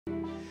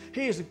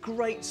Here's a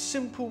great,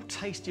 simple,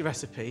 tasty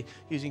recipe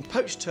using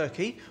poached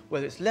turkey,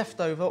 whether it's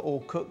leftover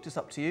or cooked, it's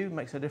up to you,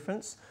 makes no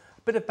difference.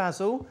 A bit of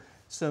basil,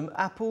 some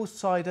apples,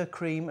 cider,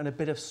 cream, and a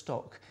bit of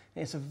stock.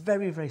 And it's a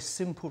very, very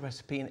simple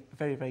recipe and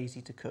very, very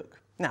easy to cook.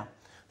 Now,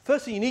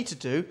 first thing you need to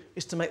do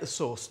is to make the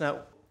sauce. Now,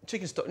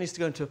 chicken stock needs to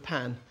go into a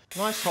pan.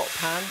 Nice hot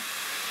pan.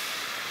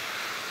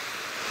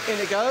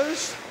 In it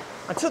goes.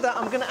 And to that,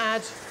 I'm going to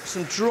add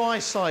some dry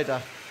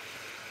cider.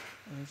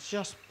 And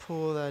just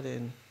pour that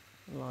in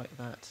like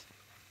that.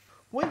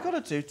 What you've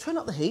got to do, turn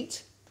up the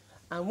heat,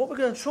 and what we're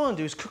going to try and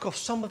do is cook off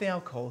some of the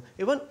alcohol.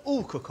 It won't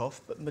all cook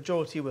off, but the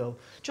majority will.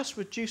 Just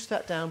reduce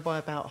that down by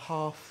about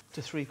 1/2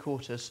 to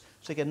 3/4,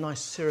 so you get a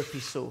nice syrupy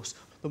sauce.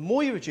 The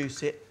more you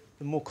reduce it,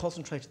 the more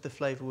concentrated the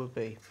flavour will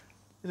be.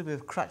 A little bit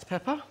of cracked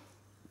pepper,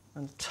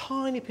 and a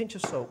tiny pinch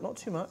of salt, not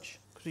too much,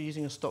 because we're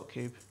using a stock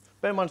cube.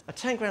 Bear in mind, a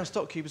 10-gram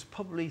stock cube is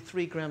probably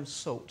 3 grams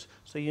salt,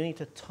 so you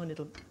need a tiny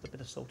little bit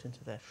of salt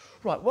into there.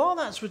 Right, while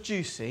that's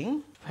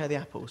reducing, prepare the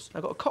apples.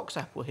 I've got a Cox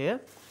apple here.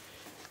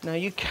 Now,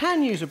 you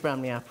can use a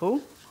Bramley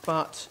apple,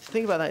 but the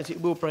thing about that is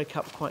it will break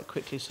up quite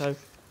quickly, so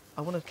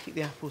I want to keep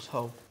the apples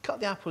whole.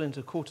 Cut the apple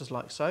into quarters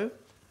like so.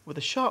 With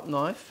a sharp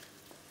knife,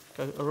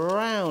 go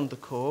around the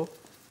core.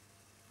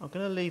 I'm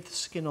going to leave the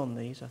skin on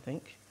these, I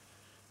think.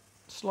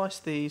 Slice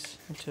these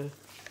into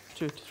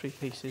 2 to 3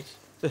 pieces.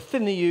 The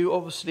thinner you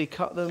obviously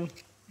cut them,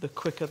 the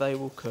quicker they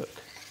will cook.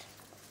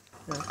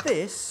 Now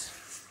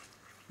this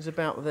is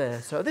about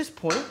there. So at this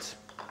point,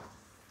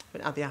 I'm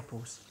going to add the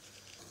apples.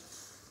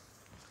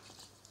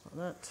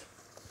 Like that.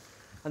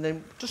 And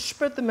then just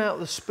spread them out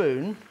with a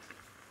spoon.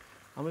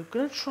 And we're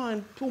going to try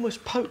and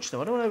almost poach them.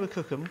 I don't want to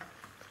overcook them,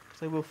 because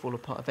they will fall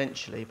apart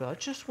eventually, but I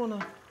just want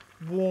to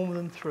warm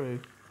them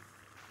through.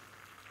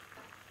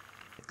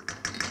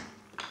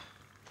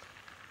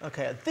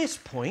 Okay, at this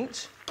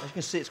point, as you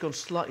can see, it's gone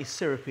slightly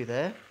syrupy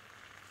there.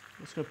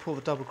 I'm just going to pour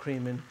the double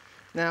cream in.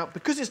 Now,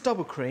 because it's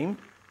double cream,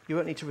 you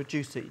won't need to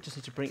reduce it, you just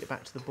need to bring it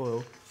back to the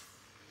boil.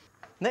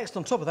 Next,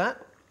 on top of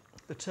that,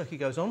 the turkey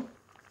goes on,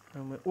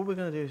 and all we're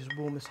going to do is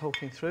warm this whole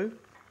thing through,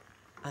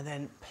 and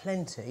then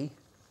plenty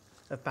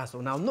of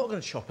basil. Now, I'm not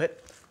going to chop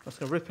it, I'm just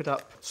going to rip it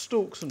up,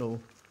 stalks and all.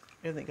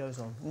 Everything goes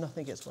on,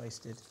 nothing gets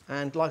wasted.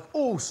 And like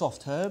all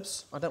soft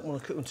herbs, I don't want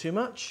to cook them too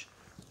much.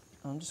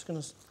 I'm just going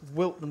to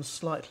wilt them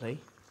slightly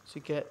to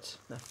get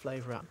that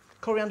flavour out.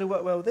 Coriander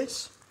work well with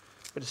this,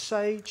 a bit of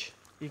sage,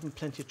 even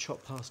plenty of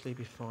chopped parsley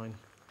be fine.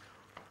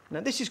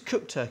 Now this is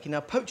cooked turkey. Now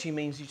poaching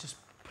means you just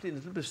put in a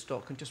little bit of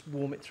stock and just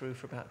warm it through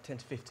for about 10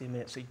 to 15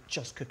 minutes, so you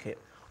just cook it.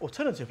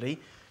 Alternatively,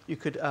 you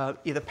could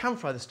either pan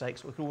fry the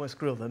steaks or you could almost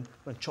grill them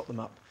and chop them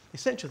up. The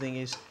essential thing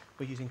is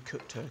we're using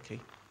cooked turkey.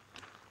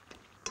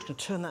 I'm going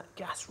to turn that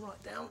gas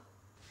right down.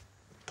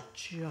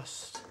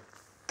 Just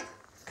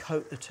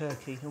coat the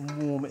turkey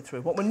and warm it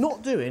through. What we're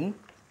not doing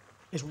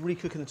is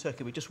recooking the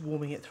turkey, we're just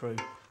warming it through.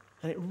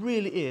 And it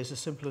really is as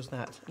simple as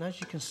that. And as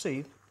you can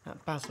see,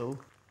 that basil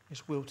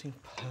is wilting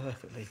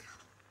perfectly.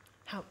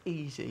 How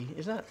easy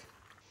is that?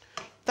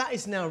 That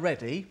is now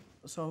ready,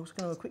 so I'm just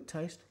going to have a quick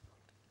taste.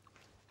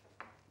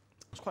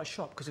 It's quite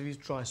sharp because I've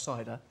used dry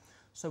cider.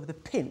 So with a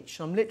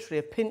pinch, I'm literally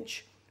a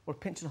pinch or a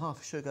pinch and a half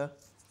of sugar,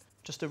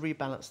 just to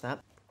rebalance that.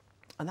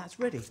 And that's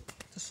ready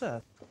to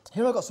serve.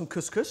 Here I've got some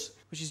couscous,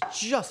 which is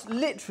just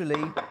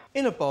literally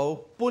in a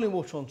bowl, boiling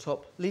water on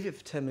top, leave it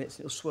for 10 minutes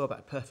and it'll swirl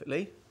back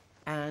perfectly.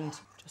 And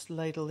just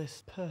ladle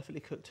this perfectly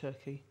cooked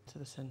turkey to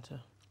the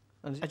centre.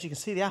 And as you can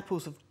see, the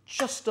apples have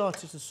just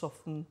started to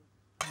soften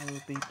and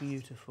will be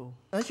beautiful.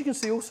 And as you can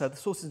see also, the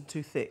sauce isn't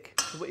too thick.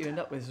 So what you end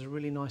up with is a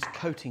really nice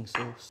coating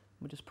sauce.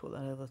 We'll just put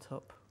that over the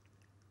top.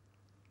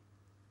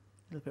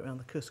 A little bit around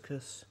the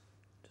couscous,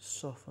 just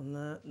soften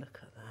that, look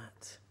at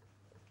that.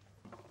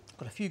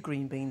 Got a few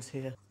green beans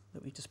here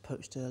that we just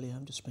poached earlier.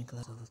 I'm just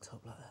sprinkling that over the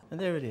top like that. And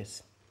there it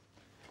is.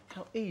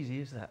 How easy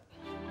is that?